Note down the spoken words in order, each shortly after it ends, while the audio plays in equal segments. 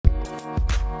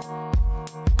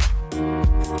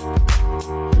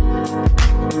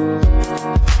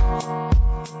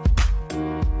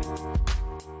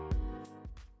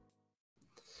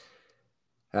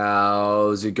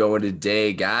How's it going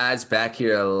today, guys? Back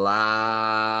here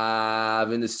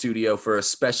live in the studio for a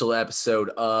special episode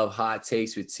of Hot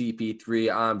Takes with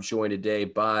TP3. I'm joined today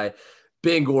by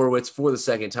Ben Gorwitz for the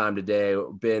second time today.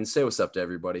 Ben, say what's up to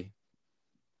everybody.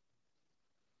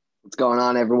 What's going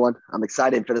on, everyone? I'm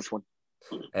excited for this one.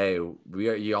 Hey,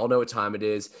 you all know what time it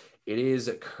is. It is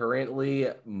currently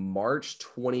March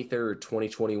 23rd,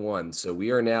 2021. So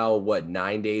we are now,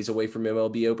 9 days away from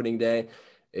MLB opening day.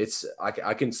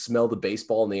 I can smell the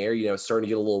baseball in the air. It's starting to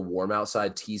get a little warm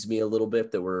outside. Tease me a little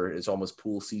bit that it's almost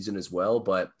pool season as well,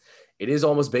 but it is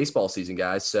almost baseball season,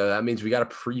 guys. So that means we got a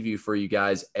preview for you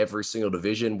guys every single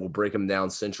division. We'll break them down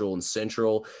central,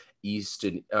 east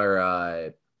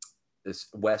this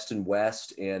west and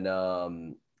west,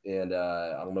 and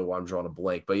I don't know why I'm drawing a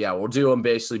blank, but yeah, we'll do them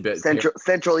basically.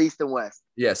 Central, east, and west.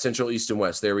 Yeah, central, east, and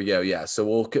west. There we go. Yeah, so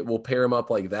we'll pair them up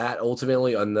like that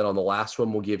ultimately, and then on the last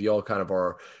one, we'll give you all kind of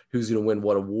our who's going to win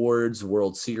what awards,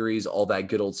 World Series, all that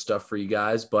good old stuff for you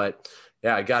guys. But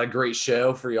yeah, I got a great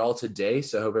show for y'all today,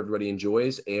 so I hope everybody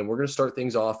enjoys. And we're going to start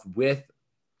things off with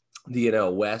the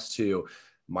NL West, who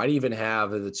might even have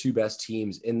the two best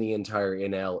teams in the entire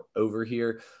NL over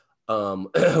here.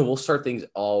 We'll start things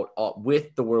all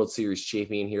with the World Series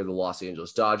champion here, the Los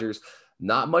Angeles Dodgers.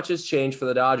 Not much has changed for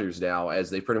the Dodgers now, as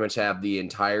they pretty much have the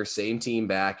entire same team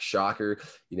back. Shocker.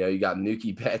 You got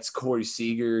Mookie Betts, Corey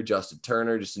Seager, Justin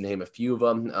Turner, just to name a few of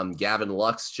them. Gavin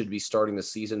Lux should be starting the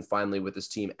season finally with his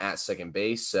team at second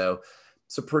base. So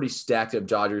it's a pretty stacked up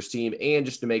Dodgers team. And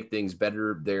just to make things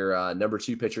better, their number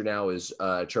 2 pitcher now is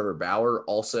Trevor Bauer.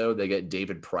 Also, they get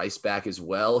David Price back as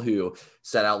well, who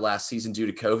sat out last season due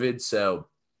to COVID. So,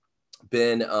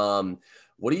 Ben,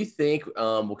 what do you think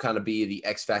will kind of be the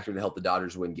X factor to help the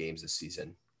Dodgers win games this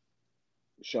season?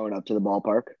 Showing up to the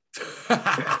ballpark.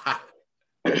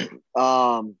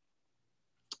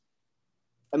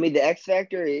 The X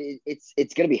factor, it's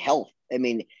going to be health.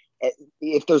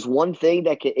 If there's one thing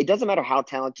it doesn't matter how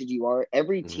talented you are,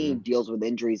 every team deals with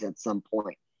injuries at some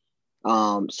point.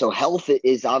 So health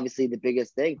is obviously the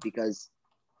biggest thing, because,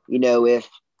 if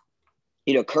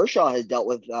Kershaw has dealt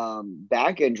with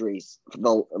back injuries for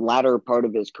the latter part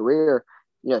of his career.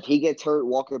 If he gets hurt,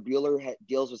 Walker Buehler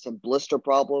deals with some blister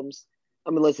problems.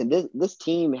 Listen, this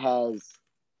team has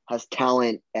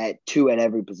talent at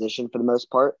every position for the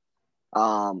most part.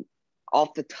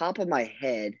 Off the top of my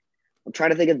head, I'm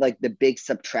trying to think of the big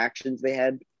subtractions they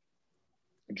had.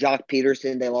 Jock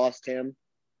Peterson, they lost him.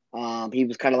 He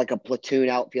was kind of like a platoon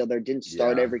outfielder, didn't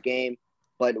start every game,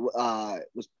 but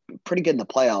was pretty good in the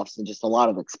playoffs and just a lot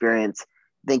of experience.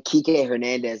 I think Kike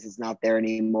Hernandez is not there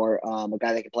anymore, a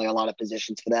guy that can play a lot of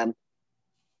positions for them.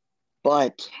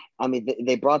 But,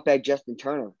 they brought back Justin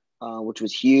Turner, which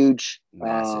was huge.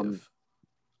 Massive.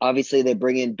 Obviously, they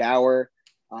bring in Bauer.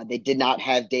 They did not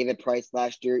have David Price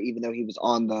last year, even though he was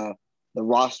on the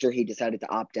roster. He decided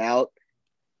to opt out.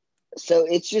 So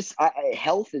it's just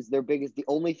health is the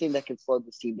only thing that can slow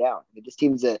this team down. This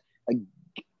team's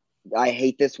I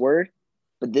hate this word,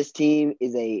 but this team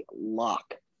is a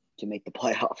lock to make the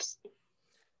playoffs.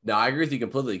 No, I agree with you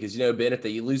completely, because, Ben, if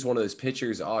they lose one of those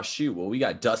pitchers, oh, shoot, well, we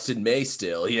got Dustin May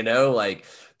still,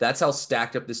 that's how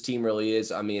stacked up this team really is.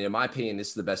 In my opinion, this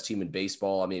is the best team in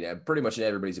baseball. Pretty much in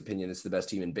everybody's opinion, this is the best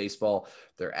team in baseball.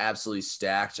 They're absolutely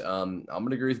stacked. I'm going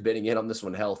to agree with Ben again on this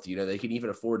one, health. They can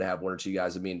even afford to have one or two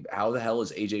guys. How the hell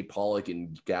is AJ Pollock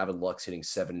and Gavin Lux hitting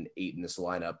 7 and 8 in this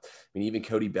lineup? Even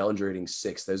Cody Bellinger hitting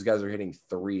 6. Those guys are hitting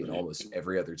 3 in almost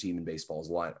every other team in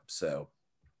baseball's lineup. So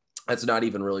that's not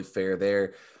even really fair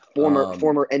there. Former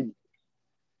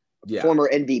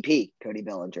MVP Cody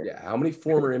Bellinger. Yeah, how many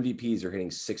former MVPs are hitting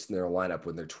 6th in their lineup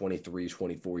when they're 23,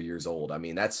 24 years old?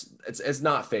 It's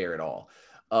not fair at all.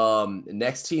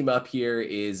 Next team up here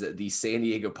is the San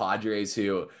Diego Padres,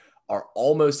 who are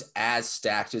almost as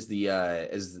stacked as the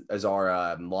as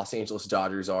our Los Angeles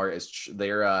Dodgers are. As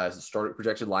their starting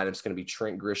projected lineup is going to be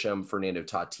Trent Grisham, Fernando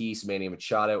Tatis, Manny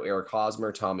Machado, Eric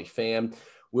Hosmer, Tommy Pham,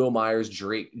 Will Myers,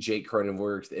 Jake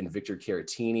Cronenworth, and Victor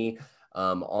Caratini.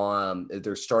 On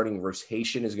their starting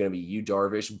rotation is going to be Yu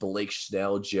Darvish, Blake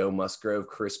Snell, Joe Musgrove,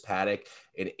 Chris Paddock,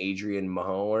 and Adrian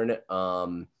Mahorn.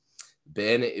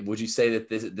 Ben, would you say that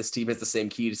this team has the same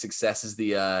key to success as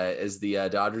the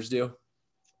Dodgers do?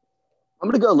 I'm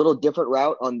going to go a little different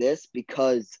route on this,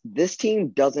 because this team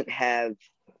doesn't have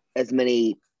as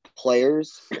many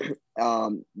players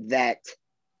that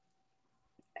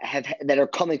are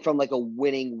coming from a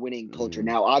winning culture.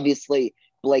 Now, obviously,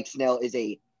 Blake Snell is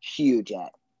a huge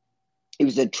at. He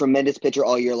was a tremendous pitcher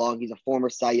all year long. He's a former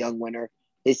Cy Young winner.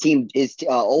 His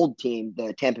old team,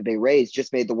 the Tampa Bay Rays,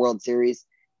 just made the World Series,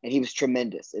 and he was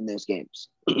tremendous in those games.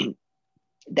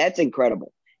 That's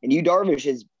incredible. And Yu Darvish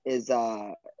has is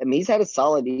I mean, he's had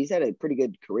a pretty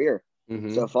good career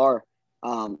so far.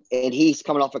 And he's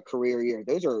coming off a career year.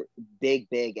 Those are big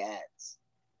ads.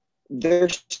 They're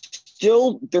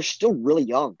still really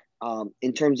young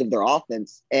in terms of their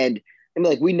offense. And I mean,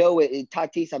 like, we know it,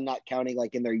 Tatis, I'm not counting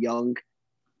like in their young.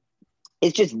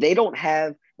 It's just they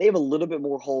have a little bit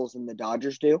more holes than the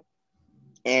Dodgers do.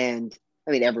 And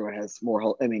I mean, everyone has more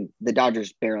holes. I mean, the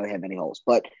Dodgers barely have any holes,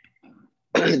 but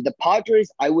the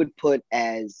Padres I would put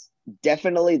as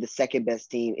definitely the second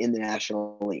best team in the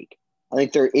National League. I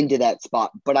think they're into that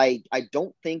spot, but I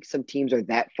don't think some teams are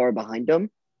that far behind them.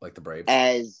 Like the Braves.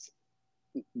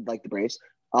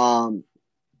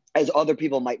 As other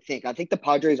people might think. I think the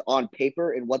Padres on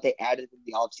paper and what they added in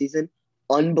the offseason,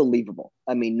 unbelievable.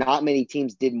 I mean, not many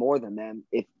teams did more than them,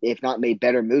 if not made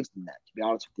better moves than that, to be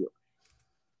honest with you.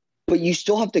 But you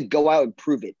still have to go out and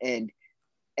prove it. And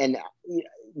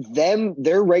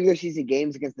their regular season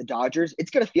games against the Dodgers,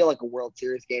 it's going to feel like a World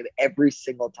Series game every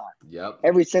single time. Yep.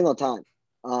 Every single time.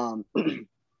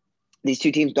 These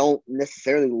two teams don't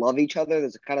necessarily love each other.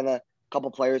 There's kind of a couple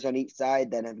players on each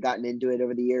side that have gotten into it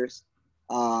over the years.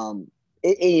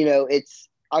 It's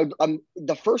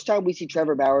the first time we see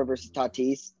Trevor Bauer versus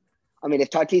Tatis. I mean, if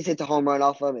Tatis hits a home run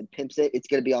off him and pimps it, it's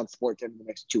going to be on Sports in the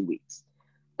next 2 weeks.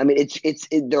 I mean,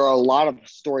 there are a lot of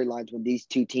storylines when these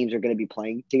two teams are going to be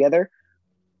playing together.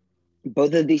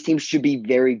 Both of these teams should be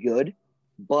very good,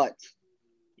 but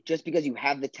just because you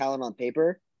have the talent on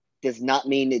paper does not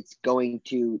mean it's going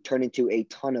to turn into a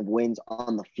ton of wins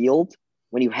on the field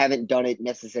when you haven't done it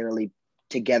necessarily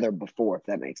together before, if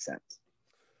that makes sense.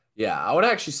 Yeah, I would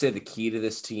actually say the key to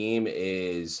this team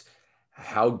is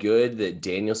how good that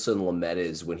Danielson Lamet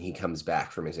is when he comes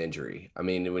back from his injury. I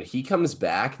mean, when he comes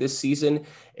back this season,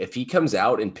 if he comes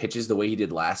out and pitches the way he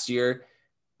did last year,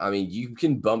 I mean, you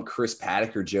can bump Chris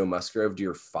Paddock or Joe Musgrove to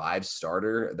your 5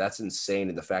 starter. That's insane.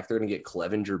 And the fact they're going to get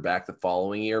Clevenger back the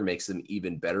following year makes them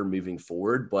even better moving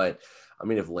forward. But I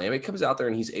mean, if Lamet comes out there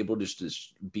and he's able to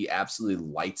just be absolutely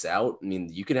lights out, I mean,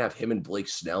 you can have him and Blake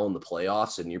Snell in the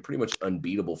playoffs and you're pretty much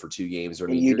unbeatable for 2 games. Or,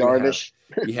 I mean, Yu Darvish.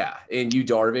 And Yu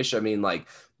Darvish. I mean, like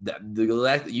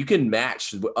you can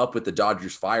match up with the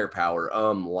Dodgers firepower.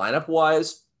 Lineup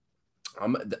wise,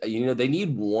 they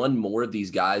need one more of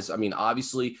these guys. I mean,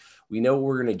 obviously, we know what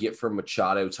we're going to get from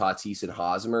Machado, Tatis, and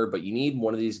Hosmer, but you need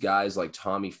one of these guys like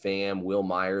Tommy Pham, Will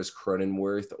Myers,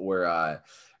 Cronenworth, or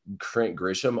Trent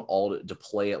Grisham all to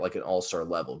play at like an all-star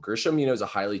level. Grisham, is a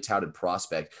highly touted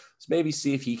prospect. So maybe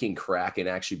see if he can crack and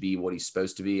actually be what he's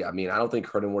supposed to be. I mean, I don't think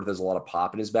Cronenworth has a lot of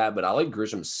pop in his bat, but I like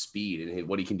Grisham's speed and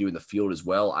what he can do in the field as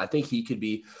well. I think he could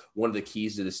be one of the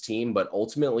keys to this team, but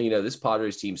ultimately, this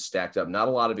Padres team stacked up. Not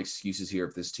a lot of excuses here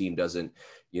if this team doesn't,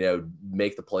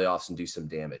 make the playoffs and do some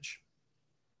damage.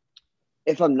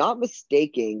 If I'm not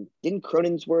mistaken, didn't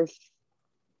Cronenworth,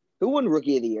 who won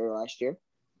Rookie of the Year last year?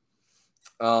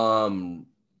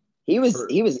 He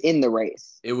was in the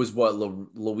race. It was what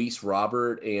Luis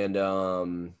Robert and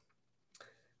who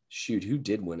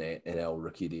did win an NL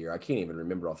Rookie of the Year? I can't even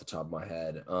remember off the top of my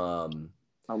head. I'm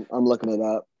looking it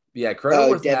up. Yeah,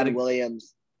 Cronenworth Devin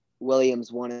Williams.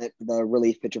 Williams won it, the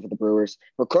relief pitcher for the Brewers.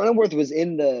 But Cronenworth was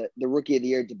in the Rookie of the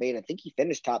Year debate. I think he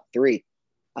finished top 3.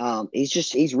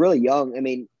 He's really young. I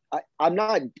mean, I'm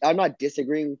not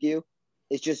disagreeing with you.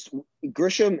 It's just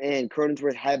Grisham and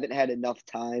Cronenworth haven't had enough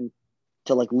time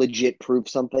to like legit prove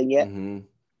something yet.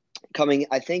 Coming,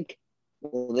 I think,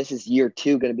 this is year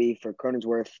 2 going to be for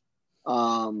Cronenworth.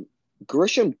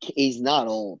 Grisham, he's not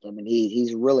old. I mean,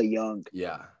 he's really young.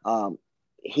 Yeah.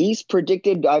 He's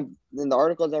predicted. In the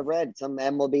articles I've read, some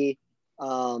MLB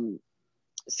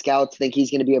scouts think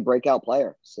he's going to be a breakout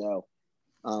player. So,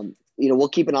 we'll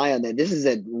keep an eye on that. This is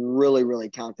a really, really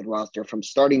talented roster from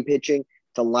starting pitching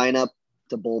to lineup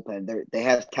to bullpen. They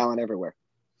have talent everywhere.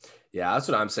 Yeah, that's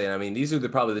what I'm saying. I mean, these are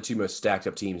probably the 2 most stacked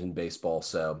up teams in baseball.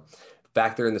 So the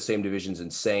fact they're in the same division is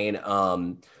insane.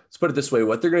 Let's put it this way.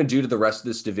 What they're going to do to the rest of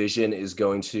this division is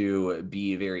going to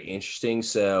be very interesting.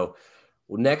 So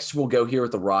next we'll go here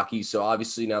with the Rockies. So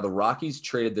obviously now the Rockies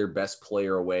traded their best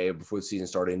player away before the season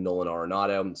started, Nolan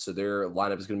Arenado. So their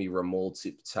lineup is going to be Ramon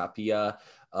Tapia,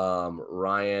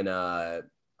 Ryan, I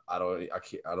don't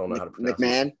know how to pronounce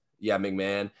McMahon. This. Yeah,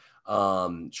 McMahon.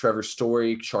 Trevor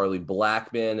Story, Charlie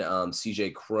Blackmon,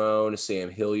 CJ Cron, Sam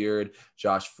Hilliard,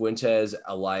 Josh Fuentes,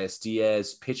 Elias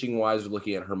Diaz. Pitching wise, we're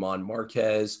looking at Herman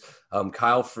Marquez.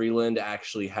 Kyle Freeland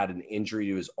actually had an injury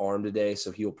to his arm today,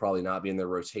 so he'll probably not be in their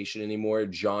rotation anymore.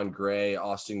 John Gray,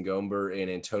 Austin Gomber, and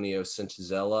Antonio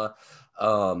Centinela.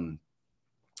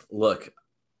 Look,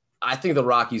 I think the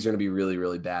Rockies are going to be really,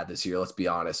 really bad this year. Let's be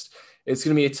honest. It's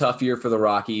going to be a tough year for the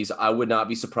Rockies. I would not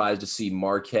be surprised to see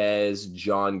Marquez,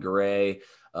 John Gray,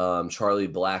 Charlie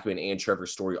Blackmon and Trevor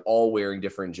Story all wearing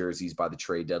different jerseys by the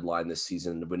trade deadline this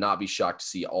season. Would not be shocked to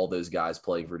see all those guys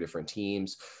playing for different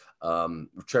teams.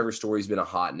 Trevor Story's been a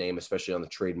hot name, especially on the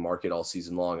trade market all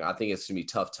season long. I think it's going to be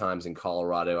tough times in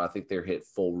Colorado. I think they're hit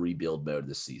full rebuild mode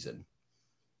this season.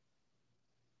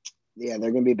 Yeah,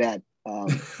 they're going to be bad.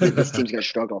 This team's going to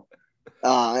struggle.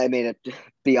 To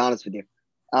be honest with you,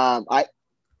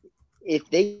 if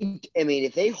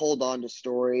they hold on to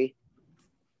Story,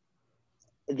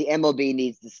 the MLB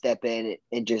needs to step in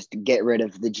and just get rid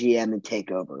of the GM and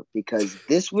take over, because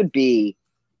this would be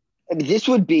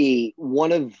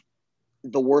one of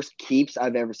the worst keeps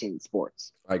I've ever seen in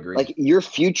sports. I agree. Like your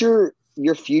future.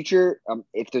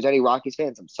 If there's any Rockies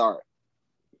fans, I'm sorry.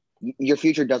 Your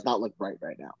future does not look bright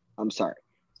right now. I'm sorry.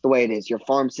 It's the way it is. Your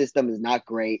farm system is not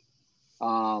great.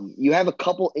 You have a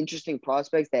couple interesting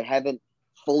prospects that haven't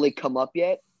fully come up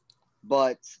yet,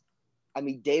 but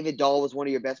David Dahl was one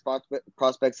of your best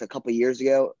prospects a couple of years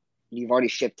ago. You've already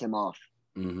shipped him off.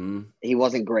 Mm-hmm. He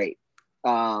wasn't great.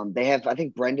 They have, I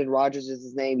think Brendan Rodgers is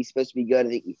his name. He's supposed to be good. I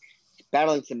think he's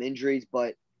battling some injuries,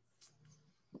 but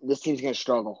this team's going to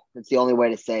struggle. It's the only way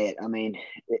to say it.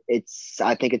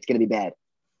 I think it's going to be bad.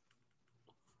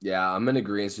 Yeah, I'm in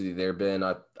agreement with you there, Ben.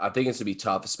 I think it's going to be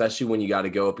tough, especially when you got to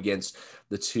go up against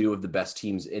the two of the best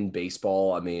teams in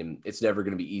baseball. It's never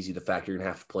going to be easy. The fact you're going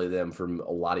to have to play them from a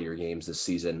lot of your games this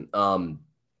season.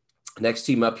 Next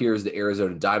team up here is the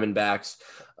Arizona Diamondbacks.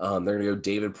 They're going to go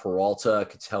David Peralta,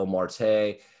 Ketel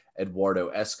Marte, Eduardo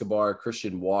Escobar,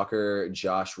 Christian Walker,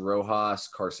 Josh Rojas,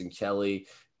 Carson Kelly,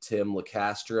 Tim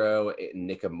LeCastro, and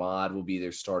Nick Ahmad will be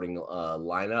their starting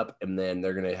lineup. And then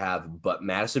they're going to have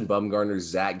Madison Bumgarner,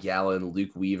 Zach Gallen,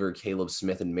 Luke Weaver, Caleb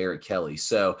Smith, and Merritt Kelly.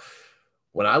 So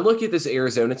when I look at this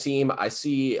Arizona team, I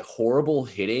see horrible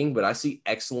hitting, but I see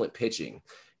excellent pitching.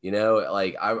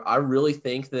 I really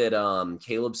think that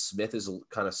Caleb Smith is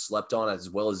kind of slept on as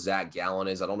well as Zach Gallen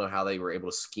is. I don't know how they were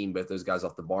able to scheme both those guys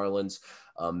off the Marlins.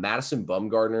 Madison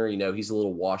Bumgarner, he's a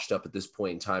little washed up at this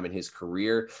point in time in his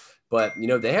career. But,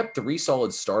 they have three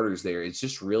solid starters there. It's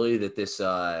just really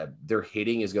that their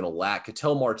hitting is going to lack.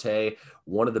 Ketel Marte,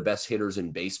 one of the best hitters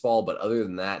in baseball. But other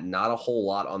than that, not a whole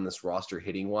lot on this roster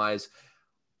hitting-wise.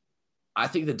 I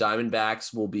think the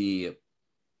Diamondbacks will be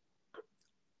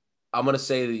 – I'm going to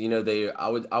say that,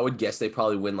 I would guess they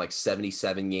probably win like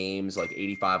 77 games, like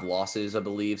 85 losses, I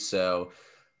believe. So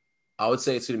I would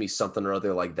say it's going to be something or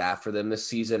other like that for them this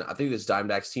season. I think this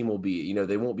Diamondbacks team will be,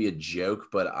 they won't be a joke,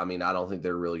 but I don't think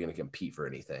they're really going to compete for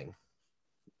anything.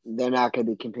 They're not going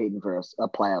to be competing for a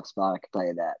playoff spot. I can tell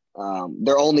you that.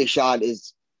 Their only shot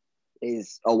is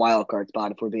a wild card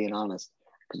spot, if we're being honest,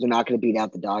 because they're not going to beat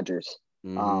out the Dodgers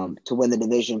to win the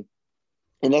division.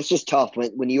 And that's just tough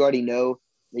when you already know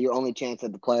that your only chance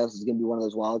at the playoffs is going to be one of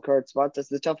those wild card spots. That's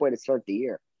the tough way to start the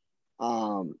year.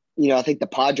 I think the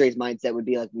Padres mindset would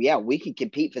be like, yeah, we can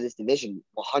compete for this division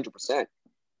 100%.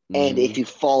 And if you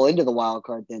fall into the wild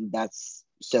card, then that's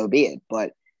so be it.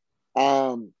 But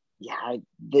the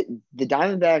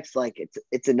Diamondbacks, like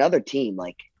it's another team.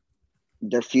 Like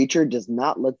their future does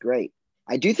not look great.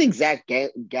 I do think Zach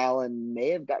Gallen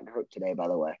may have gotten hurt today, by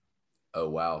the way. Oh,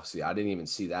 wow. See, I didn't even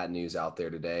see that news out there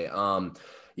today.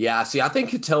 I think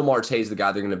Ketel Marte is the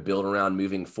guy they're going to build around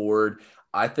moving forward.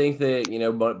 I think that,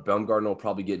 Bumgarner will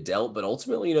probably get dealt, but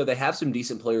ultimately, they have some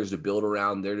decent players to build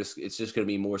around. It's just going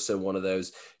to be more so one of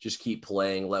those, just keep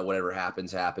playing, let whatever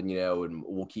happens happen, and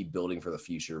we'll keep building for the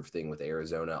future thing with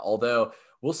Arizona. Although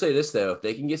we'll say this though, if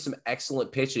they can get some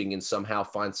excellent pitching and somehow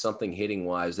find something hitting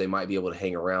wise, they might be able to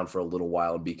hang around for a little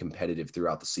while and be competitive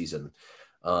throughout the season.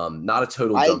 Not a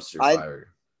total dumpster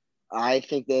fire. I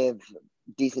think they have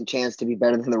decent chance to be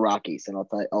better than the Rockies, and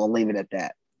I'll leave it at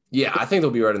that. Yeah, I think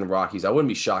they'll be right in the Rockies. I wouldn't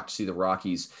be shocked to see the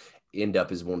Rockies end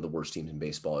up as one of the worst teams in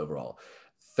baseball overall.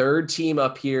 Third team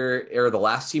up here, or the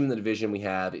last team in the division we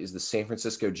have, is the San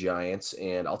Francisco Giants.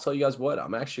 And I'll tell you guys what,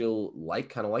 I'm actually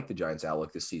kind of like the Giants'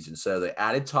 outlook this season. So they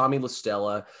added Tommy La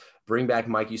Stella, bring back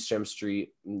Mike Yastrzemski,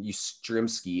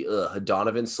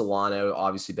 Donovan Solano,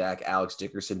 obviously back, Alex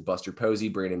Dickerson, Buster Posey,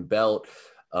 Brandon Belt,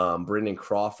 Brendan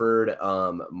Crawford,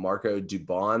 Marco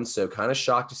Dubon. So kind of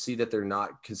shocked to see that they're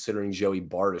not considering Joey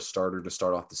Bart a starter to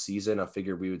start off the season. I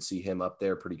figured we would see him up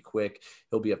there pretty quick.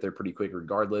 He'll be up there pretty quick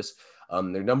regardless.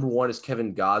 Their number one is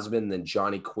Kevin Gausman. Then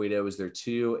Johnny Cueto is their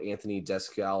 2. Anthony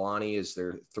Descalani is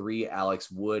their 3. Alex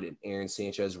Wood and Aaron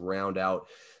Sanchez round out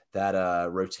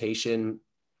that rotation.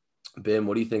 Ben,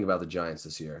 what do you think about the Giants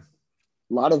this year?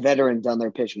 A lot of veterans on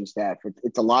their pitching staff.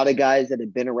 It's a lot of guys that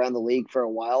have been around the league for a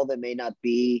while that may not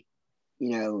be,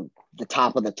 the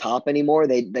top of the top anymore.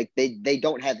 They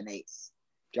don't have an ace.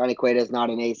 Johnny Cueto is not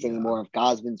an ace anymore. If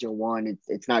Gosman's your one,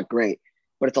 it's not great.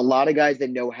 but it's a lot of guys that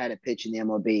know how to pitch in the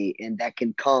MLB, and that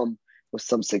can come with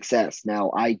some success.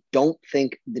 Now, I don't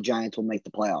think the Giants will make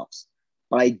the playoffs,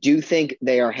 but I do think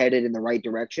they are headed in the right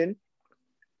direction.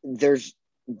 They're just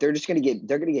going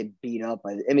to get beat up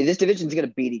by. I mean, this division is going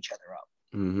to beat each other up.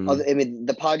 Mm-hmm. I mean,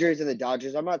 the Padres and the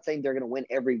Dodgers. I'm not saying they're going to win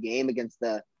every game against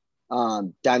the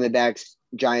Diamondbacks,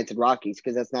 Giants, and Rockies,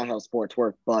 because that's not how sports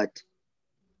work. But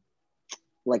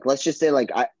like, let's just say, like,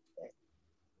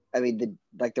 I mean,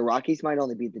 the Rockies might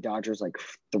only beat the Dodgers like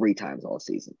 3 times all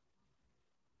season.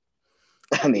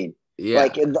 I mean, yeah,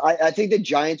 like, I think the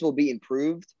Giants will be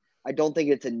improved. I don't think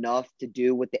it's enough to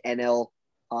do what the NL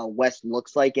West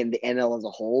looks like and the NL as a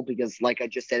whole, because like I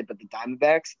just said, but the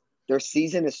Diamondbacks, their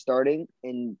season is starting,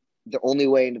 and the only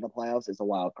way into the playoffs is a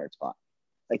wild card spot.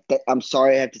 Like that, I'm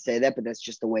sorry I have to say that, but that's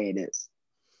just the way it is.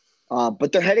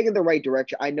 But they're heading in the right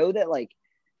direction. I know that, like,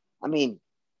 I mean,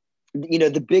 you know,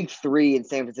 the big 3 in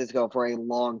San Francisco for a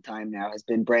long time now has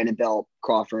been Brandon Belt,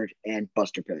 Crawford, and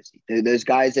Buster Posey. Those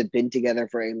guys have been together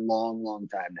for a long, long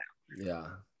time now. yeah.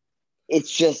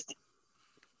 It's just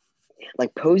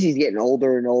like Posey's getting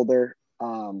older and older.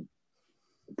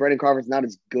 Brandon Crawford's not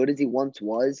as good as he once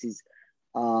was. He's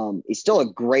still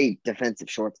a great defensive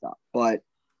shortstop, but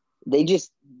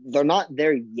they're not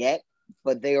there yet,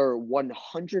 but they are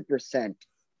 100%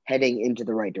 heading into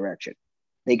the right direction.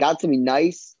 They got some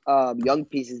nice young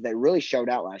pieces that really showed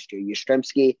out last year.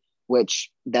 Yastrzemski,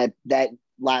 which that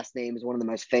last name is one of the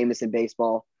most famous in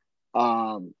baseball.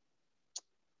 And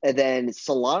then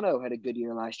Solano had a good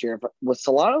year last year. Was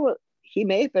Solano? He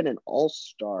may have been an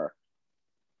all-star.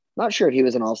 Not sure if he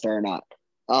was an all-star or not.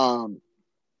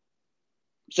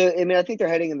 So, I mean, I think they're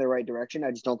heading in the right direction.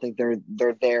 I just don't think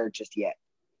they're there just yet.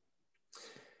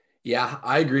 Yeah,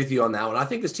 I agree with you on that one. I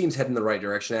think this team's heading in the right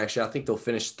direction. Actually, I think they'll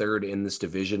finish 3rd in this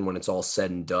division when it's all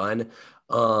said and done.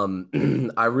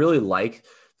 I really like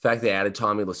the fact they added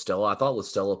Tommy La Stella. I thought La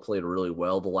Stella played really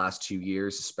well the last 2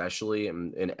 years, especially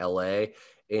in LA.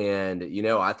 And, you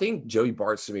know, I think Joey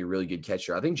Bart's going to be a really good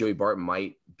catcher. I think Joey Bart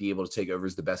might be able to take over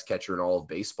as the best catcher in all of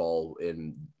baseball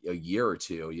in a year or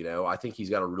two. You know, I think he's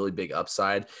got a really big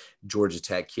upside, Georgia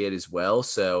Tech kid as well.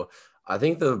 So I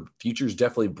think the future is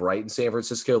definitely bright in San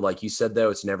Francisco. Like you said,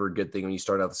 though, it's never a good thing when you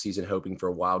start out the season hoping for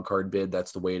a wild card bid.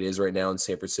 That's the way it is right now in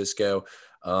San Francisco.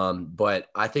 But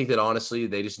I think that honestly,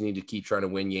 they just need to keep trying to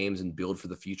win games and build for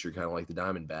the future, kind of like the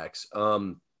Diamondbacks.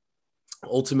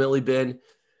 Ultimately, Ben,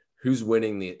 who's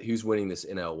winning this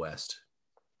NL West?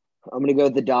 I'm going to go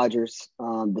with the Dodgers.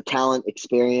 The talent,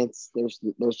 experience, there's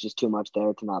just too much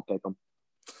there to not pick them.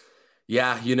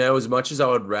 Yeah, you know, as much as I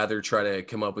would rather try to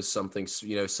come up with something,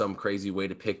 you know, some crazy way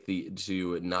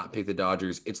to not pick the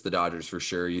Dodgers, it's the Dodgers for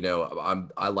sure. You know,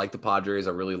 I like the Padres.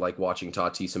 I really like watching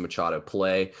Tatis and Machado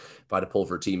play. If I had to pull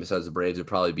for a team besides the Braves, it'd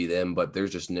probably be them. But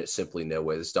there's just simply no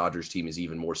way. This Dodgers team is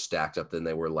even more stacked up than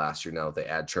they were last year. Now that they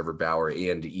add Trevor Bauer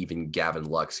and even Gavin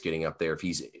Lux getting up there, if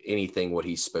he's anything what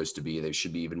he's supposed to be, they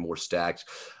should be even more stacked.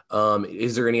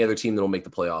 Is there any other team that will make the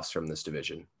playoffs from this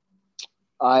division?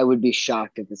 I would be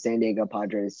shocked if the San Diego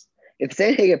Padres, I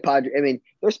mean,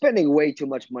 they're spending way too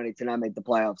much money to not make the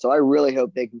playoffs. So I really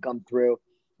hope they can come through.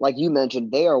 Like you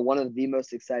mentioned, they are one of the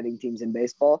most exciting teams in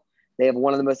baseball. They have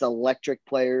one of the most electric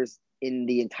players in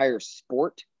the entire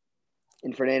sport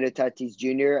in Fernando Tatis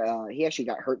Jr. He actually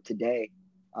got hurt today.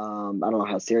 I don't know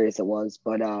how serious it was,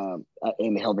 but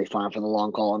he'll be fine for the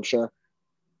long call, I'm sure.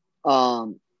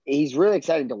 He's really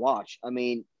exciting to watch. I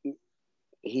mean, you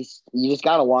just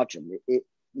got to watch him.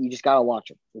 You just got to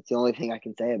watch him. It's the only thing I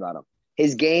can say about him.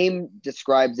 His game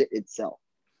describes it itself.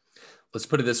 Let's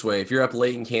put it this way. If you're up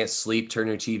late and can't sleep, turn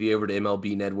your TV over to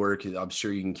MLB Network. I'm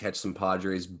sure you can catch some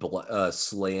Padres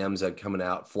slams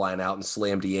that flying out and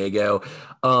slam Diego.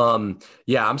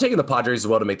 Yeah, I'm taking the Padres as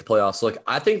well to make the playoffs. Look,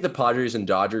 I think the Padres and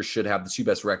Dodgers should have the 2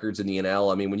 best records in the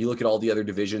NL. I mean, when you look at all the other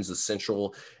divisions, the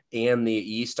Central and the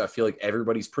East, I feel like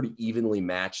everybody's pretty evenly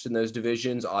matched in those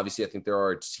divisions. Obviously, I think there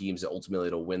are teams that ultimately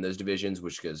will win those divisions,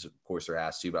 which because, of course, they're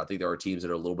asked to. But I think there are teams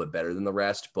that are a little bit better than the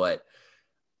rest. But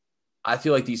I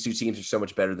feel like these 2 teams are so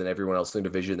much better than everyone else in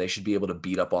their division. They should be able to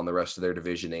beat up on the rest of their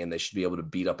division, and they should be able to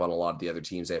beat up on a lot of the other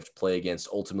teams they have to play against.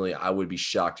 Ultimately, I would be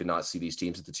shocked to not see these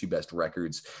teams with the 2 best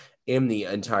records in the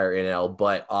entire NL.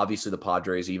 But obviously, the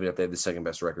Padres, even if they have the 2nd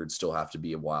best record, still have to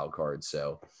be a wild card.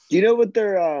 So, do you know what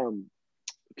their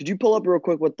could you pull up real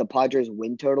quick what the Padres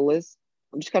win total is?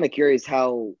 I'm just kind of curious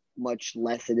how much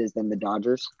less it is than the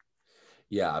Dodgers.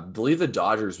 Yeah, I believe the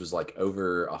Dodgers was like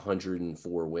over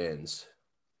 104 wins.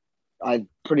 I'm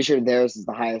pretty sure theirs is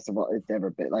the highest of all it's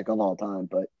ever been, like of all time.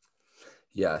 But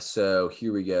yeah, so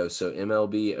here we go. So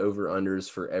MLB over unders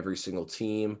for every single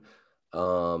team.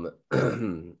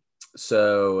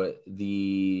 So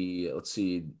let's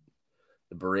see,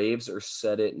 the Braves are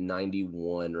set at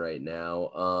 91 right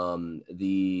now.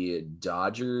 The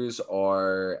Dodgers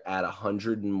are at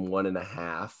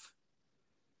 101.5.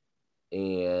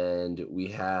 And we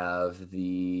have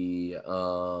the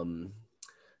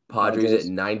Padres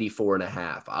at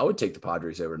 94.5. I would take the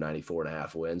Padres over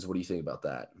 94.5 wins. What do you think about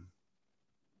that?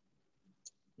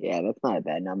 Yeah, that's not a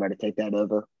bad number to take that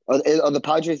over. Are the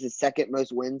Padres the second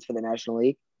most wins for the National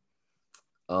League?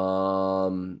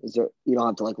 Is there? You don't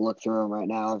have to look through them right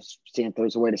now. See if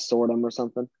there's a way to sort them or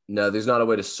something. No, there's not a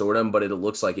way to sort them, but it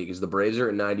looks like it because the Braves are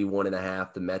at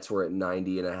 91.5. The Mets were at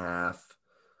 90.5.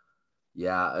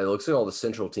 Yeah, it looks like all the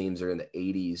Central teams are in the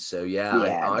 80s. So,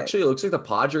 actually, it looks like the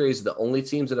Padres, the only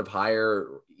teams that have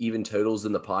higher even totals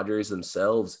than the Padres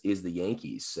themselves is the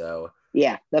Yankees. So,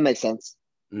 yeah, that makes sense.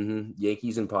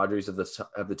 Yankees and Padres have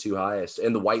the two highest,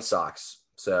 and the White Sox.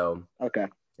 So, okay.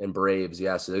 And Braves.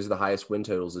 Yeah, so those are the highest win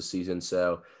totals this season.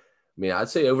 So, I mean, I'd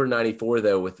say over 94,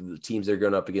 though, with the teams they're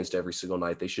going up against every single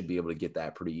night, they should be able to get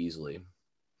that pretty easily.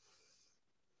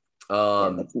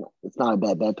 It's not a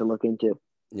bad bet to look into.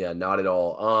 Yeah, not at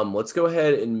all. Let's go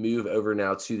ahead and move over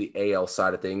now to the AL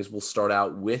side of things. We'll start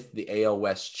out with the AL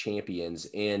West champions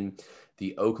in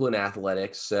the Oakland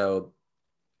Athletics. So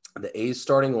the A's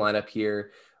starting lineup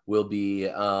here will be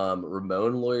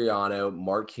Ramon Laureano,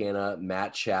 Mark Canha,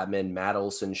 Matt Chapman, Matt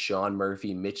Olson, Sean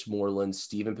Murphy, Mitch Moreland,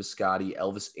 Stephen Piscotty,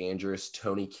 Elvis Andrus,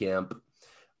 Tony Kemp.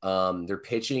 Their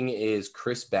pitching is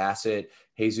Chris Bassett,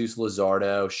 Jesus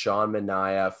Luzardo, Sean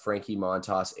Manaea, Frankie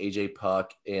Montas, AJ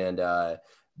Puck, and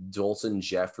Dalton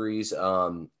Jeffries.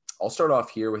 I'll start off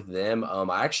here with them.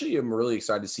 I actually am really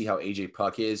excited to see how AJ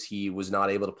Puck is. He was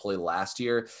not able to play last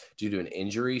year due to an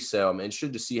injury, so I'm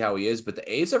interested to see how he is. But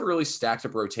the A's have a really stacked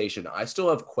up rotation. I still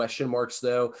have question marks,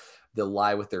 though, that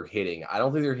lie with their hitting. I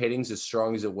don't think their hitting's as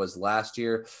strong as it was last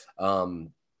year.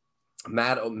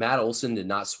 Matt Olson did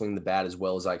not swing the bat as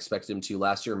well as I expected him to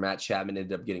last year. Matt Chapman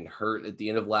ended up getting hurt at the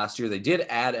end of last year. They did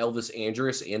add Elvis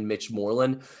Andrus and Mitch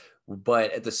Moreland,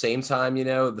 but at the same time,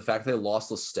 the fact that they lost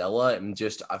LaStella and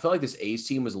I feel like this A's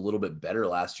team was a little bit better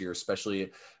last year,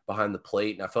 especially behind the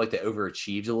plate. And I feel like they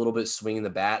overachieved a little bit swinging the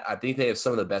bat. I think they have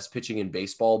some of the best pitching in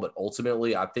baseball, but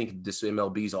ultimately I think this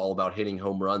MLB is all about hitting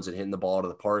home runs and hitting the ball out of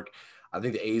the park. I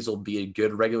think the A's will be a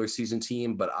good regular season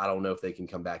team, but I don't know if they can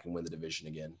come back and win the division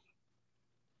again.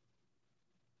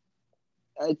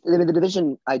 The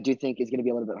division, I do think, is going to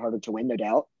be a little bit harder to win, no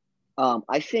doubt.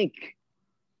 I think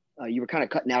you were kind of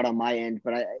cutting out on my end,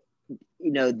 but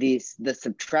the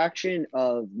subtraction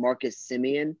of Marcus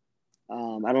Semien. I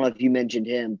don't know if you mentioned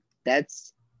him. I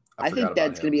think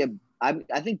that's going to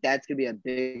be a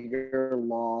bigger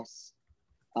loss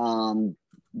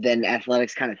than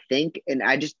Athletics kind of think. And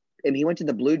he went to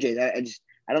the Blue Jays. I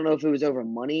don't know if it was over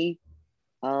money.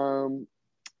 Who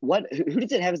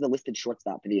does it have as the listed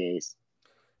shortstop for the A's?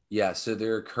 Yeah, so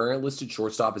their current listed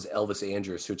shortstop is Elvis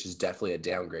Andrus, which is definitely a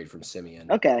downgrade from Semien.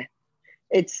 Okay.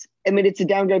 It's a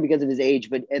downgrade because of his age,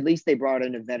 but at least they brought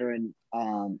in a veteran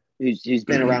who's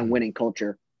been around winning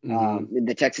culture.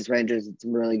 The Texas Rangers had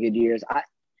some really good years.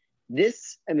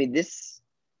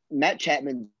 Matt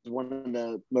Chapman is one of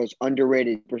the most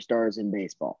underrated superstars in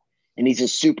baseball, and he's a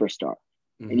superstar.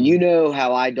 And you know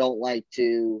how I don't like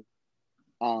to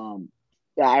I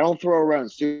don't throw around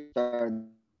superstar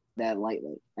that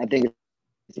lightly. I think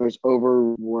it's the most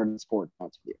overrewarded sport.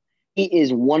 He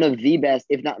is one of the best,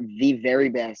 if not the very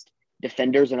best,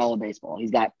 defenders in all of baseball.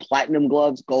 He's got platinum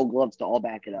gloves, gold gloves to all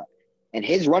back it up. And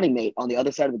his running mate on the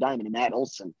other side of the diamond, Matt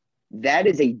Olson, that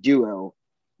is a duo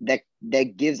that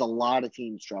gives a lot of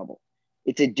teams trouble.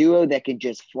 It's a duo that can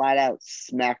just flat out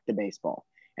smack the baseball.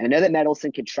 And I know that Matt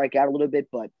Olson can strike out a little bit,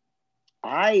 but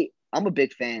I'm a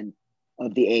big fan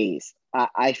of the A's.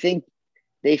 I think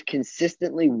they've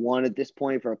consistently won at this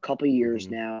point for a couple of years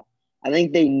now. I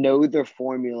think they know their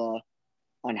formula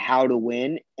on how to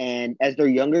win. And as their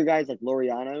younger guys like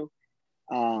Laureano,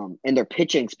 and their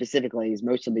pitching specifically, as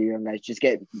most of the young guys just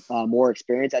get more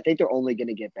experience, I think they're only going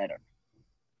to get better.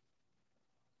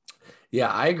 Yeah,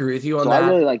 I agree with you on that. I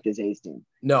really like this A's team.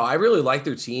 No, I really like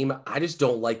their team. I just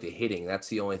don't like the hitting. That's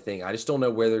the only thing. I just don't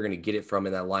know where they're going to get it from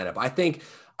in that lineup. I think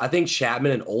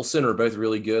Chapman and Olson are both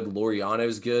really good.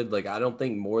 Laureano's good. I don't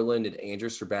think Moreland and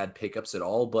Andrus are bad pickups at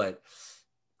all, but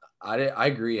I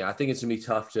agree. I think it's going to be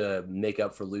tough to make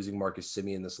up for losing Marcus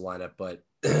Semien in this lineup, but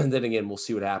then again, we'll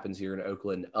see what happens here in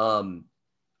Oakland.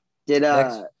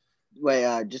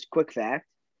 Just quick fact.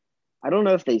 I don't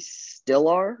know if they still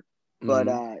are, but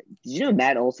did you know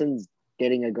Matt Olson's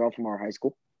dating a girl from our high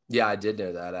school? Yeah, I did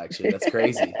know that, actually. That's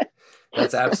crazy.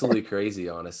 That's absolutely crazy,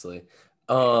 honestly.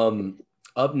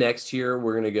 Up next here,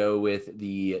 we're going to go with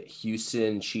the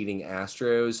Houston Cheating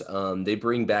Astros. They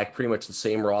bring back pretty much the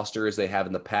same roster as they have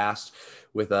in the past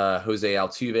with Jose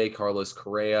Altuve, Carlos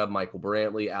Correa, Michael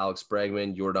Brantley, Alex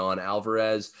Bregman, Jordan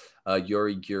Alvarez,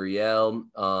 Yuri Gurriel,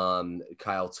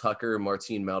 Kyle Tucker,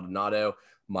 Martin Maldonado,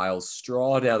 Miles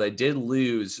Straw. Now, they did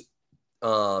lose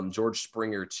George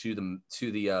Springer to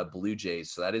the Blue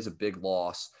Jays, so that is a big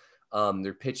loss.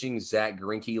 They're pitching Zach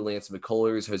Greinke, Lance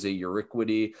McCullers, Jose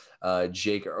Urquidy,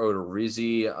 Jake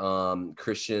Odorizzi,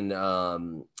 Christian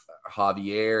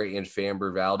Javier, and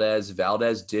Framber Valdez.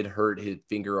 Valdez did hurt his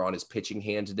finger on his pitching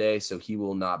hand today, so he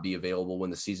will not be available when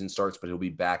the season starts, but he'll be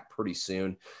back pretty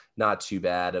soon. Not too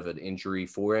bad of an injury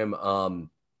for him.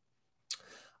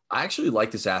 I actually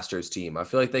like this Astros team. I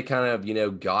feel like they kind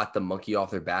of, got the monkey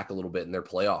off their back a little bit in their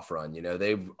playoff run.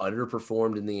 They've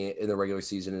underperformed in the regular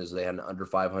season as they had an under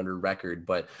 500 record,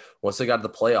 but once they got to the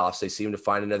playoffs, they seemed to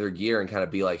find another gear and kind of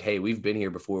be like, hey, we've been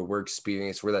here before. We're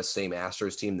experienced. We're that same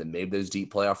Astros team that made those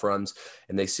deep playoff runs,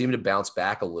 and they seem to bounce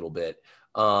back a little bit.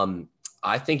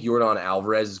 I think Jordan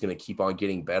Alvarez is going to keep on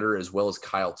getting better, as well as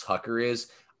Kyle Tucker is.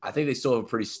 I think they still have a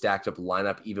pretty stacked up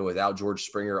lineup, even without George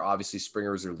Springer. Obviously,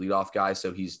 Springer is their leadoff guy,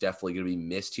 so he's definitely going to be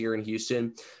missed here in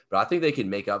Houston. But I think they can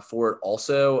make up for it.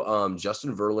 Also,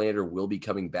 Justin Verlander will be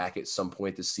coming back at some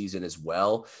point this season as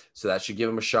well, so that should give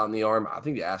him a shot in the arm. I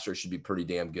think the Astros should be pretty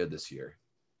damn good this year.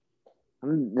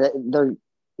 They're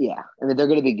yeah. I mean, they're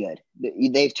going to be good.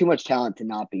 They have too much talent to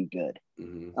not be good.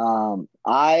 Mm-hmm.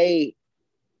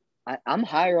 I'm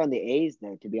higher on the A's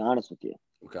though, to be honest with you.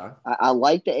 Okay. I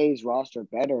like the A's roster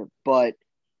better, but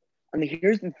I mean,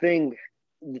 here's the thing: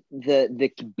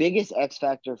 the biggest X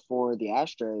factor for the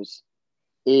Astros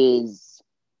is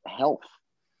health.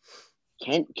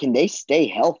 Can they stay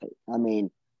healthy? I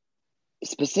mean,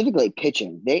 specifically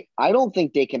pitching. I don't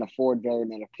think they can afford very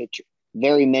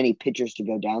many pitchers to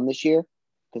go down this year,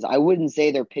 because I wouldn't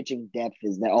say their pitching depth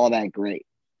is all that great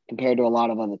compared to a lot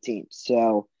of other teams.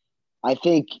 So I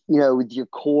think, with your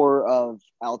core of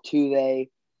Altuve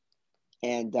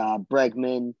and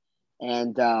Bregman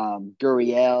and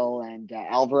Gurriel and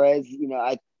Alvarez,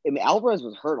 I mean, Alvarez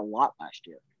was hurt a lot last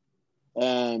year.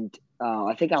 And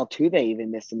I think Altuve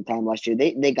even missed some time last year.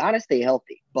 They got to stay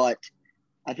healthy. But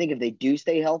I think if they do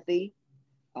stay healthy,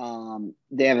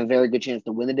 they have a very good chance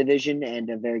to win the division and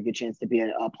a very good chance to be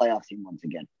a playoff team once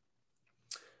again.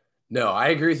 No, I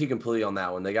agree with you completely on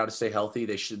that one. They got to stay healthy.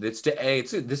 They should. This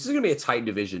is going to be a tight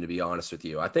division, to be honest with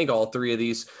you. I think all three of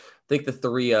these. I think the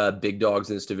three big dogs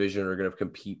in this division are going to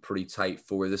compete pretty tight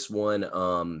for this one.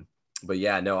 But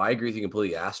yeah, no, I agree with you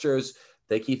completely. Astros,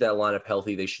 they keep that lineup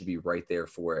healthy. They should be right there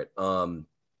for it.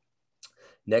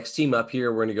 Next team up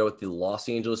here, we're going to go with the Los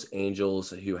Angeles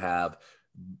Angels, who have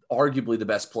arguably the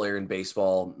best player in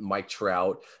baseball, Mike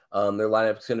Trout. Their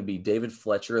lineup is going to be David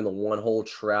Fletcher in the one hole,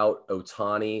 Trout,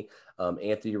 Ohtani,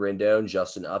 Anthony Rendon,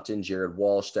 Justin Upton, Jared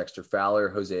Walsh, Dexter Fowler,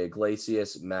 Jose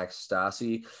Iglesias, Max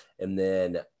Stassi. And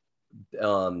then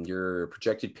your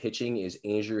projected pitching is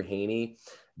Andrew Heaney,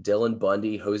 Dylan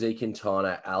Bundy, Jose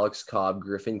Quintana, Alex Cobb,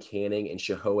 Griffin Canning, and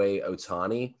Shohei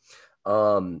Ohtani.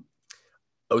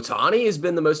 Ohtani has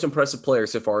been the most impressive player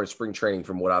so far in spring training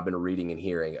from what I've been reading and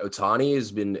hearing. Ohtani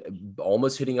has been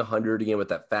almost hitting 100 again with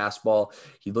that fastball.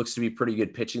 He looks to be pretty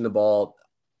good pitching the ball.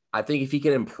 I think if he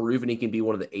can improve and he can be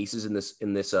one of the aces in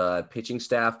this pitching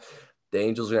staff, the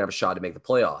Angels are going to have a shot to make the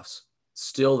playoffs.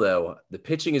 Still, though, the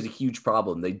pitching is a huge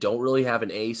problem. They don't really have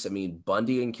an ace. I mean,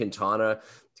 Bundy and Quintana's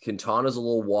a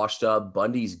little washed up.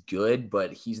 Bundy's good,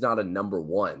 but he's not a number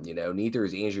one. Neither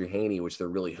is Andrew Heaney, which they're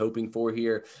really hoping for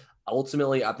here.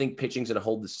 Ultimately, I think pitching's going to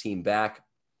hold this team back.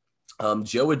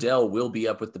 Joe Adell will be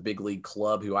up with the big league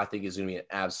club, who I think is going to be an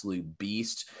absolute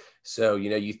beast. So,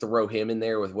 you throw him in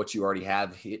there with what you already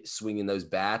have swinging those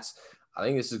bats. I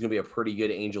think this is going to be a pretty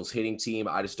good Angels hitting team.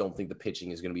 I just don't think the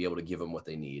pitching is going to be able to give them what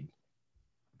they need.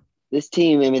 This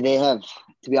team, I mean, they have,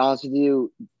 to be honest with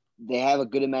you, they have a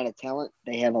good amount of talent.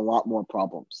 They have a lot more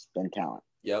problems than talent.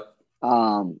 Yep.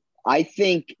 I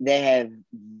think they have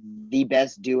the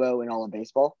best duo in all of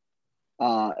baseball.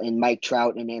 And Mike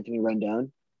Trout and Anthony Rendon.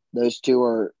 Those two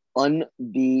are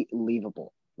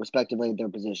unbelievable, respectively, at their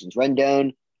positions.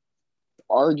 Rendon,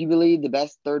 arguably the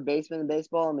best third baseman in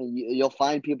baseball. I mean, you'll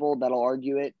find people that'll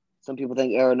argue it. Some people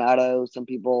think Arenado. Some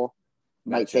people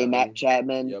might say Matt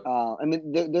Chapman. Yep. I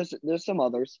mean, there's some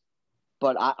others.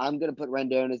 But I'm going to put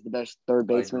Rendon as the best third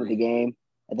baseman of the game.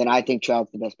 And then I think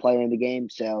Trout's the best player in the game.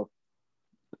 So,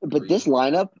 but this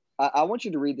lineup, I want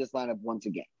you to read this lineup once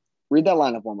again. Read that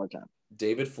lineup one more time.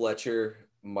 David Fletcher,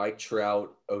 Mike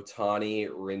Trout, Ohtani,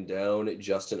 Rendon,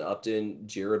 Justin Upton,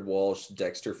 Jared Walsh,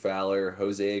 Dexter Fowler,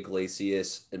 Jose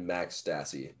Iglesias, and Max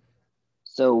Stassi.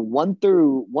 So 1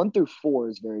 through 4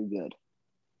 is very good.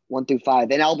 1 through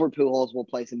 5, and Albert Pujols will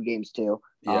play some games too.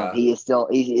 Yeah. He is still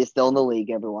in the league.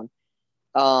 Everyone.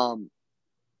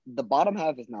 The bottom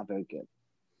half is not very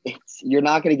good. You're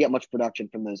not going to get much production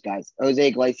from those guys. Jose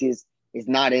Iglesias is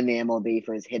not in the MLB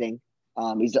for his hitting.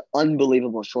 He's an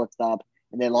unbelievable shortstop,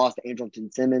 and they lost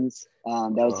Andrelton Simmons.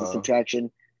 That was a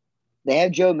subtraction. They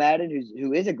have Joe Madden,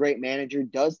 who is a great manager,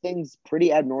 does things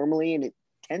pretty abnormally, and it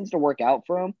tends to work out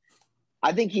for him.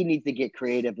 I think he needs to get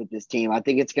creative with this team. I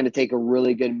think it's going to take a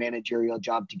really good managerial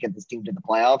job to get this team to the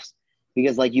playoffs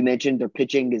because, like you mentioned, their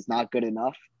pitching is not good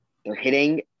enough. Their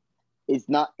hitting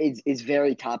is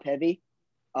very top heavy.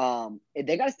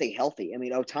 They got to stay healthy. I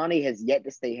mean, Ohtani has yet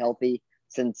to stay healthy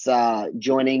since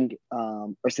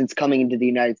since coming into the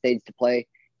United States to play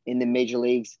in the major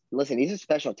leagues. Listen, he's a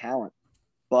special talent,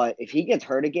 but if he gets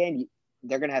hurt again,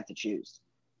 they're going to have to choose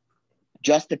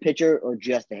just a pitcher or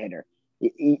just a hitter.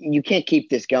 You can't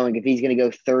keep this going if he's going to go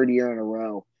third year in a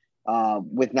row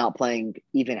with not playing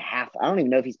even half. I don't even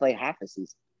know if he's played half the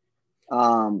season.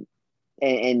 And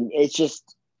it's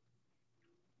just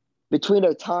between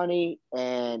Ohtani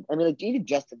and even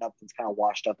Justin Upton's kind of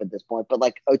washed up at this point, but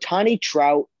like Ohtani,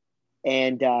 Trout,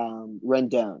 and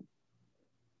Rendon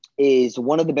is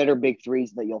one of the better big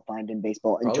threes that you'll find in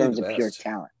baseball in terms of pure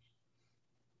talent.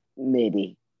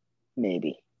 Maybe.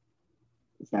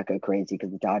 It's not go crazy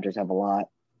because the Dodgers have a lot.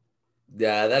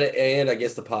 Yeah, and I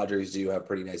guess the Padres do have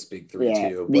pretty nice big three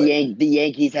too. But the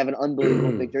Yankees have an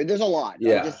unbelievable big three. There's a lot.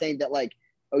 Yeah. I'm just saying that like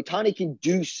Ohtani can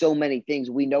do so many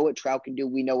things. We know what Trout can do.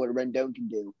 We know what Rendon can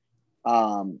do.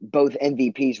 Both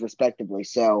MVPs respectively.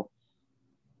 So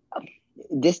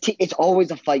this team, it's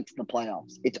always a fight to the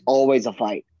playoffs. It's always a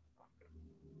fight.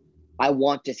 I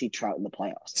want to see Trout in the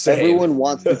playoffs. Same. Everyone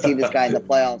wants to see this guy in the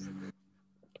playoffs.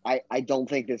 I don't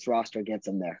think this roster gets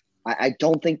him there. I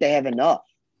don't think they have enough.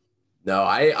 No,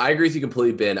 I agree with you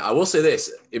completely, Ben. I will say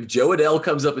this. If Joe Adell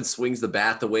comes up and swings the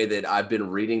bat the way that I've been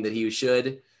reading that he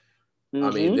should, I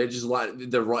mean, they're just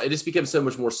it just becomes so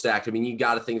much more stacked. I mean, you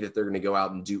got to think that they're going to go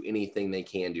out and do anything they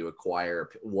can to acquire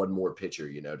one more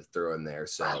pitcher, to throw in there.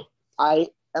 So I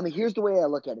mean, here's the way I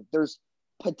look at it. There's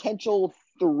potential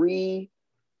 3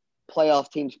 playoff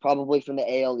teams probably from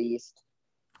the AL East,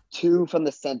 2 from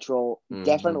the Central,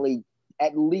 definitely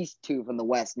at least 2 from the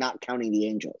West, not counting the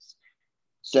Angels.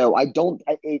 So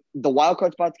the wild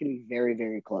card spot's going to be very,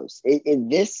 very close.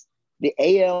 The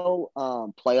AL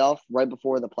playoff right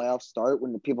before the playoffs start,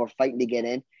 when the people are fighting to get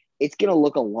in, it's going to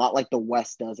look a lot like the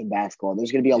West does in basketball.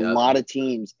 There's going to be a lot of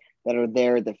teams that are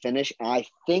there at the finish. And I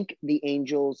think the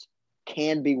Angels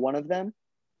can be one of them,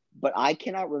 but I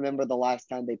cannot remember the last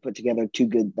time they put together 2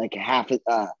 good, like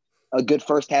a good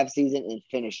first half season and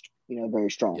finished,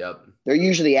 very strong. Yep. They're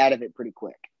usually out of it pretty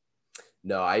quick.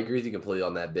 No, I agree with you completely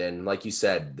on that, Ben. Like you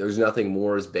said, there's nothing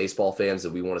more as baseball fans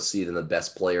that we want to see than the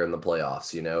best player in the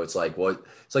playoffs. It's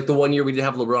like the one year we didn't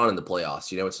have LeBron in the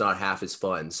playoffs. It's not half as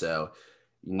fun. So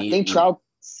I think Trout's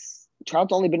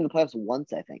only been in the playoffs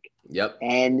once, I think. Yep.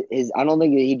 And I don't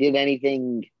think he did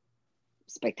anything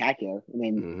spectacular. I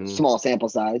mean, small sample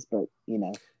size, but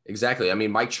Exactly. I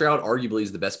mean, Mike Trout arguably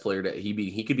is the best player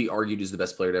he could be argued as the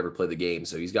best player to ever play the game.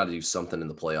 So he's got to do something in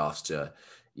the playoffs to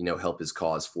help his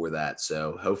cause for that.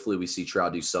 So hopefully we see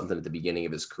Trout do something at the beginning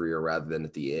of his career rather than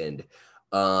at the end.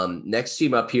 Next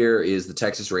team up here is the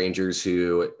Texas Rangers,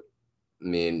 who, I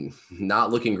mean,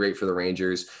 not looking great for the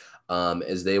Rangers,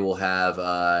 as they will have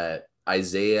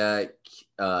Isaiah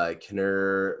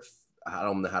Kiner. I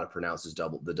don't know how to pronounce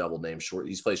the double name.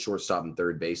 He's played shortstop and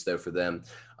third base though for them.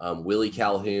 Willie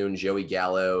Calhoun, Joey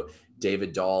Gallo,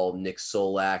 David Dahl, Nick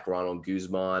Solak, Ronald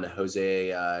Guzman,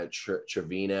 Jose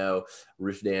Trevino,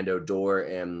 Fernando Dor,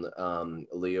 and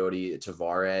Leody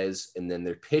Tavares. And then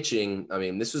their pitching, I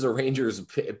mean, this was a Rangers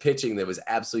pitching that was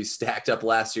absolutely stacked up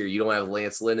last year. You don't have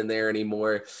Lance Lynn in there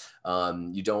anymore.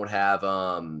 You don't have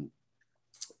kind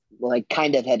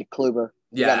of had Kluber.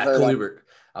 Yeah, Kluber.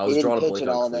 I was drawing a blank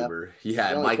on Kluber.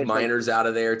 Yeah, Mike Minor's out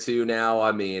of there too now.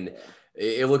 I mean,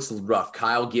 it looks rough.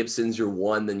 Kyle Gibson's your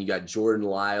one. Then you got Jordan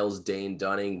Lyles, Dane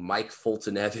Dunning, Mike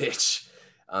Fultonevich.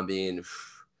 I mean,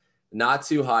 not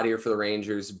too hot here for the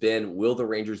Rangers. Ben, will the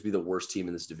Rangers be the worst team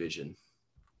in this division?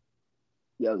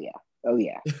 Oh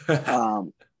yeah.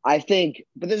 I think,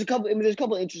 but there's a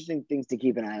couple interesting things to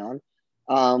keep an eye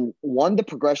on. One, the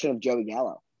progression of Joey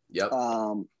Gallo. Yep.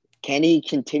 Can he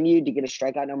continue to get his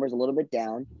strikeout numbers a little bit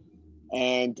down?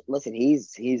 And listen,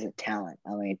 he's a talent.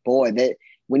 I mean, boy,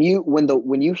 when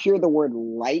you hear the word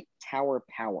light tower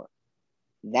power,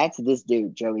 that's this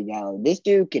dude, Joey Gallo. This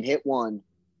dude can hit one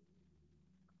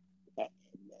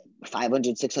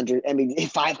 500, 600,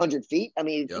 500 feet. I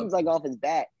mean, it seems like off his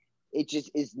bat. it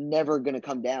just is never going to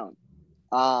come down.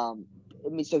 I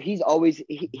mean, so he's always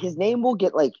his name will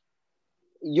get like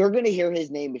you're going to hear his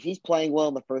name if he's playing well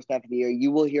in the first half of the year.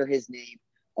 You will hear his name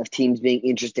of teams being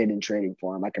interested in trading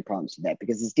for him. I can promise you that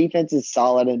because his defense is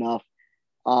solid enough.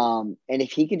 And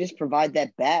if he can just provide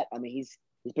that bat, I mean, he's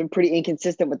been pretty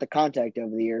inconsistent with the contact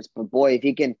over the years. But boy, if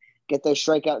he can get those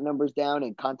strikeout numbers down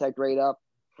and contact rate up,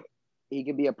 he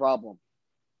can be a problem.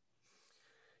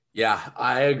 Yeah,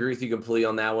 I agree with you completely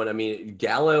on that one. I mean,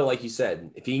 Gallo, like you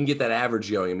said, if he can get that average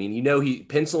going, I mean, he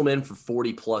pencil him in for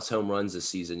 40 plus home runs this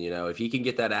season. If he can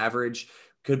get that average,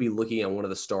 could be looking at one of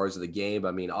the stars of the game.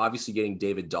 I mean, obviously getting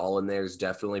David Dahl in there is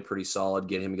definitely pretty solid.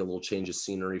 Get him a little change of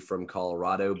scenery from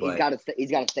Colorado, but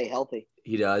he's got to stay healthy.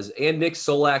 He does. And Nick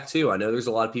Solak too. I know there's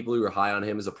a lot of people who are high on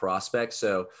him as a prospect.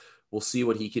 So we'll see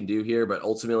what he can do here. But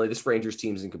ultimately, this Rangers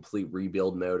team is in complete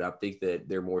rebuild mode. I think that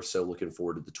they're more so looking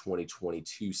forward to the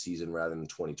 2022 season rather than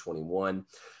 2021.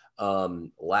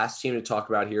 Last team to talk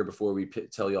about here before we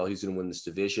tell you all who's going to win this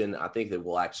division. I think that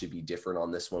we'll actually be different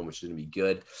on this one, which is going to be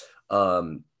good.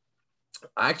 I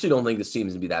actually don't think this team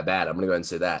is going to be that bad. I'm going to go ahead and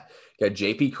say that. Got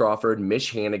JP Crawford,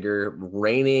 Mitch Haniger,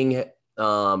 reigning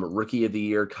Rookie of the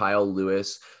Year, Kyle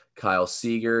Lewis, Kyle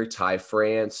Seager, Ty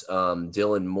France,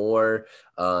 Dylan Moore,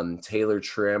 Taylor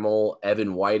Trammell,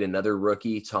 Evan White, another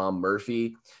rookie, Tom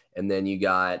Murphy. And then you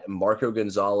got Marco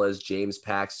Gonzalez, James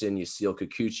Paxton, Yasiel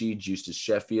Kikuchi, Justus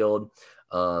Sheffield,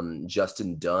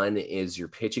 Justin Dunn is your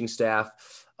pitching staff.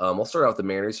 I'll start out with the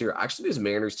Mariners here. Actually, this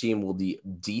Mariners team will be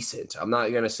decent. I'm not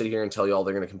going to sit here and tell you all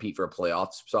they're going to compete for a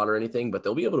playoff spot or anything, but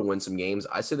they'll be able to win some games.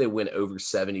 I say they win over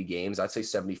 70 games. I'd say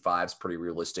 75 is pretty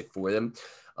realistic for them.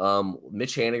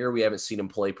 Mitch Haniger, we haven't seen him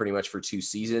play pretty much for 2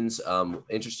 seasons.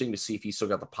 Interesting to see if he's still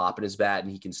got the pop in his bat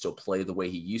and he can still play the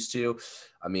way he used to.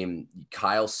 I mean,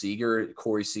 Kyle Seager,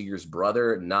 Corey Seager's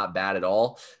brother, not bad at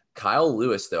all. Kyle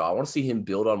Lewis, though, I want to see him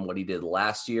build on what he did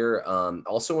last year.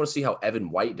 Also want to see how Evan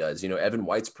White does. Evan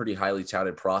White's a pretty highly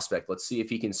touted prospect. Let's see if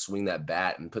he can swing that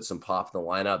bat and put some pop in the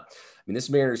lineup. I mean, this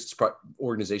Mariners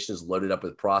organization is loaded up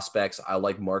with prospects. I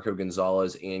like Marco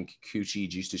Gonzalez and Kikuchi,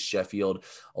 Justus Sheffield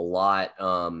a lot.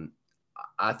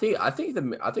 I think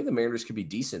the Mariners could be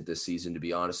decent this season, to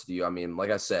be honest with you. I mean, like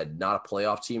I said, not a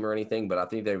playoff team or anything, but I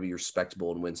think they'd be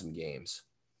respectable and win some games.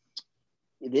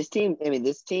 This team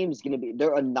is going to be –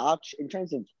 they're a notch in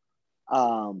terms of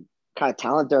kind of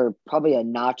talent. They're probably a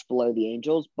notch below the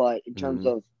Angels, but in terms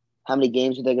of how many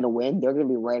games are they going to win, they're going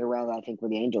to be right around, I think, where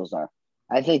the Angels are.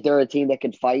 I think they're a team that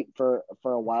could fight for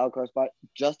a wild card spot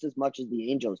just as much as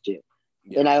the Angels do.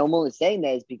 Yeah. And I'm only saying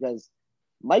that is because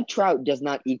Mike Trout does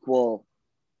not equal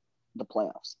the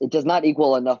playoffs. It does not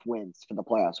equal enough wins for the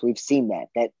playoffs. We've seen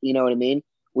that, you know what I mean?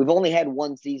 We've only had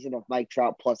one season of Mike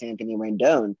Trout plus Anthony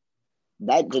Rendon.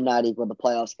 That did not equal the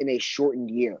playoffs in a shortened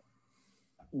year.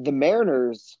 The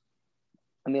Mariners,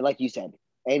 I mean, like you said,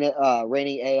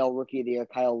 reigning AL Rookie of the Year,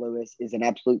 Kyle Lewis is an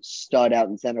absolute stud out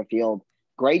in center field.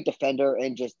 Great defender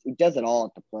and just he does it all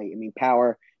at the plate. I mean,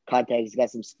 power, contact, he's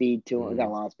got some speed to him. Got a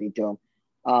lot of speed to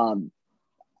him.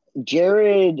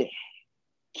 Jared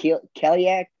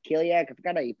Keliak, I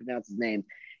forgot how you pronounce his name,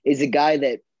 is a guy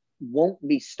that won't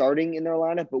be starting in their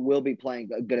lineup, but will be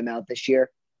playing a good amount this year.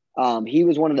 He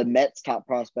was one of the Mets' top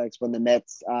prospects when the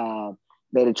Mets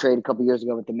made a trade a couple years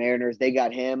ago with the Mariners. They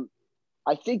got him.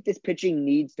 I think this pitching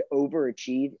needs to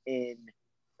overachieve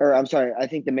I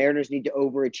think the Mariners need to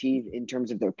overachieve in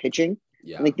terms of their pitching.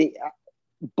 Yeah.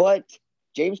 But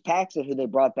James Paxton, who they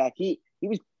brought back, he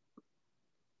was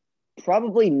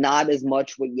probably not as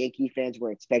much what Yankee fans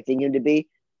were expecting him to be,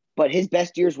 but his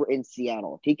best years were in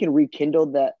Seattle. If he can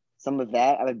rekindle some of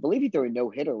that, I believe he threw a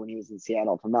no-hitter when he was in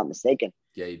Seattle, if I'm not mistaken.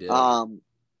 Yeah, he did.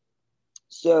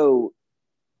 So,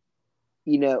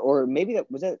 or maybe that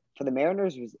was it for the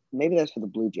Mariners. Maybe that's for the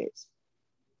Blue Jays.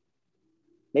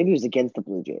 Maybe he was against the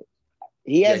Blue Jays.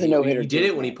 He has a no-hitter. He did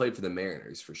it when he played for the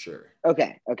Mariners, for sure.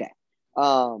 Okay.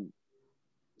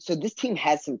 So this team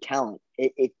has some talent.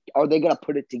 Are they going to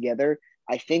put it together?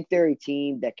 I think they're a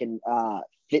team that can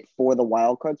fit for the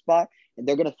wild card spot, and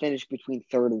they're going to finish between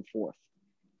 3rd and 4th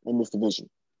in this division.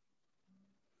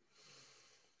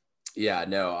 Yeah,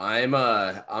 no,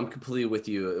 I'm completely with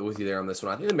you there on this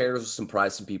one. I think the Mariners will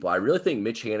surprise some people. I really think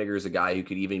Mitch Haniger is a guy who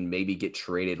could even maybe get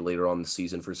traded later on in the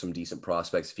season for some decent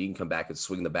prospects if he can come back and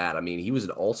swing the bat. I mean, he was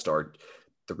an all-star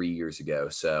 3 years ago,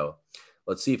 so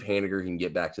let's see if Haniger can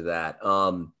get back to that.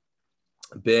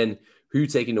 Ben, who are you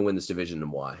taking to win this division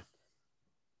and why?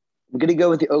 I'm going to go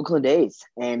with the Oakland A's,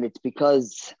 and it's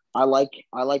because I like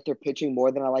their pitching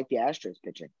more than I like the Astros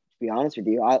pitching, to be honest with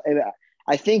you.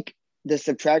 I think the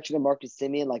subtraction of Marcus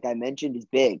Semien, like I mentioned, is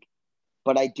big.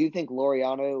 But I do think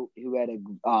Laureano, who had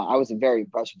I was very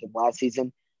impressed with him last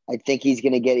season. I think he's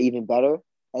going to get even better.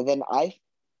 And then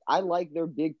I like their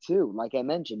big two, like I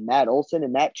mentioned, Matt Olson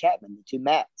and Matt Chapman, the two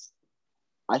Matts.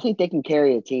 I think they can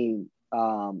carry a team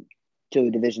to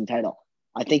a division title.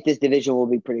 I think this division will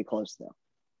be pretty close, though.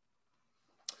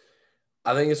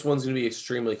 I think this one's going to be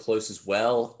extremely close as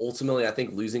well. Ultimately, I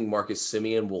think losing Marcus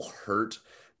Semien will hurt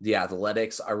the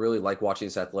Athletics. I really like watching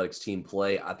this Athletics team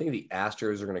play. I think the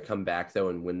Astros are going to come back, though,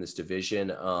 and win this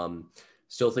division.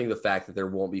 Still think the fact that there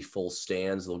won't be full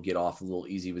stands, they'll get off a little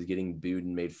easy with getting booed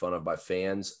and made fun of by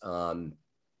fans.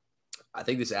 I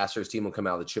think this Astros team will come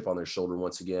out with a chip on their shoulder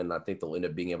once again. I think they'll end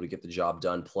up being able to get the job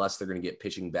done. Plus, they're going to get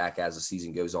pitching back as the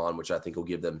season goes on, which I think will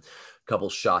give them a couple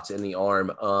shots in the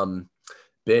arm.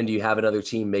 Ben, do you have another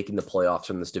team making the playoffs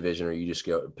from this division, or are you just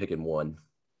picking one?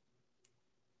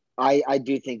 I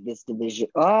do think this division.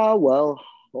 Oh, well,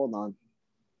 hold on.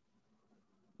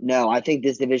 No, I think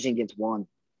this division gets one.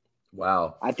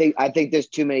 Wow. I think there's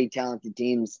too many talented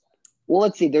teams. Well,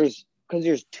 let's see. There's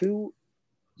two.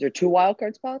 Is there two wild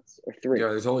card spots or three? Yeah,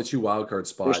 there's only two wild card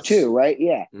spots. There's two, right?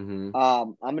 Yeah. Mm-hmm.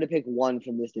 I'm going to pick one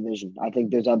from this division. I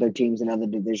think there's other teams in other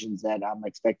divisions that I'm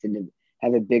expecting to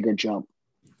have a bigger jump.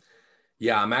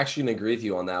 Yeah, I'm actually going to agree with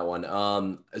you on that one.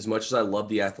 As much as I love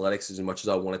the Athletics, as much as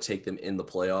I want to take them in the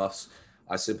playoffs,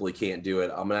 I simply can't do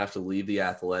it. I'm going to have to leave the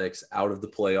Athletics out of the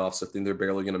playoffs. I think they're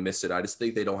barely going to miss it. I just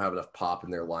think they don't have enough pop in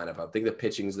their lineup. I think the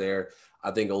pitching's there. I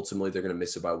think ultimately they're going to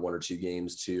miss it by 1 or 2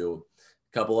 games to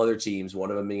a couple other teams, one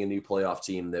of them being a new playoff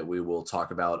team that we will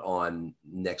talk about on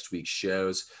next week's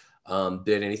shows.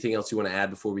 Ben, anything else you want to add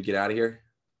before we get out of here?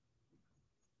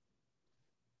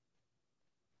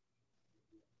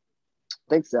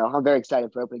 I think so. I'm very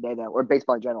excited for opening day, though, or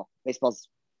baseball in general. Baseball's,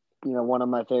 one of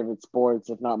my favorite sports,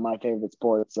 if not my favorite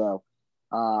sport. So,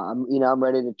 I'm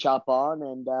ready to chop on.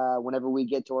 And whenever we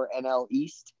get to our NL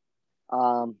East,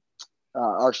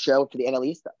 our show for the NL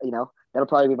East, that'll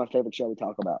probably be my favorite show we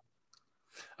talk about.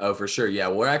 Oh, for sure. Yeah,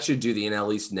 we'll actually do the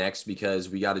NL East next because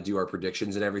we got to do our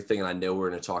predictions and everything. And I know we're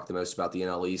going to talk the most about the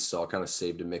NL East, so I'll kind of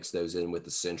save to mix those in with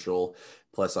the Central.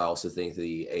 Plus, I also think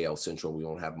the AL Central, we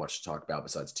won't have much to talk about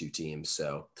besides 2 teams.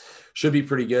 So should be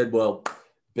pretty good. Well,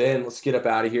 Ben, let's get up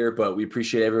out of here. But we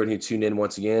appreciate everyone who tuned in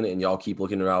once again, and y'all keep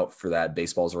looking out for that.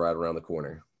 Baseball's right around the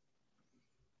corner.